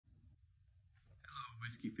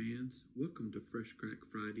whiskey fans, welcome to Fresh Crack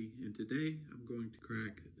Friday, and today I'm going to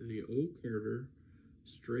crack the Old Carter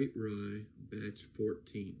Straight Rye Batch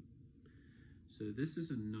 14. So this is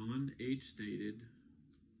a non-age stated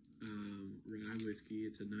rye whiskey.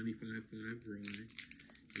 It's a 95.5 rye.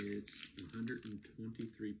 It's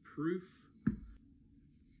 123 proof.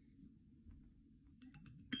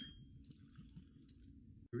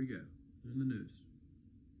 Here we go, on the nose.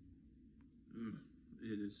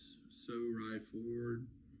 It is so rye forward,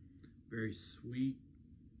 very sweet,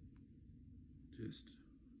 just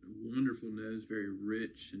a wonderful nose, very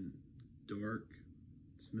rich and dark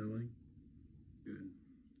smelling. Good.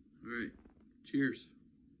 All right, cheers.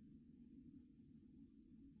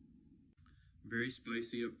 Very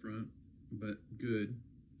spicy up front, but good,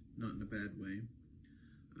 not in a bad way.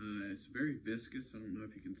 It's very viscous. I don't know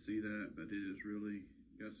if you can see that, but it is really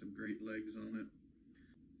got some great legs on it.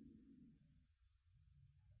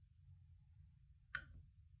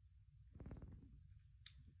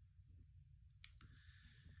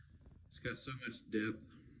 It's got so much depth,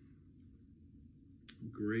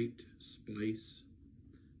 great spice.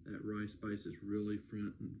 That rye spice is really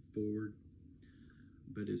front and forward,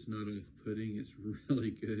 but it's not off-putting. It's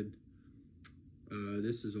really good.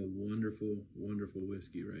 This is a wonderful, wonderful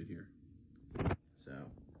whiskey right here. So,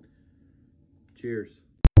 cheers.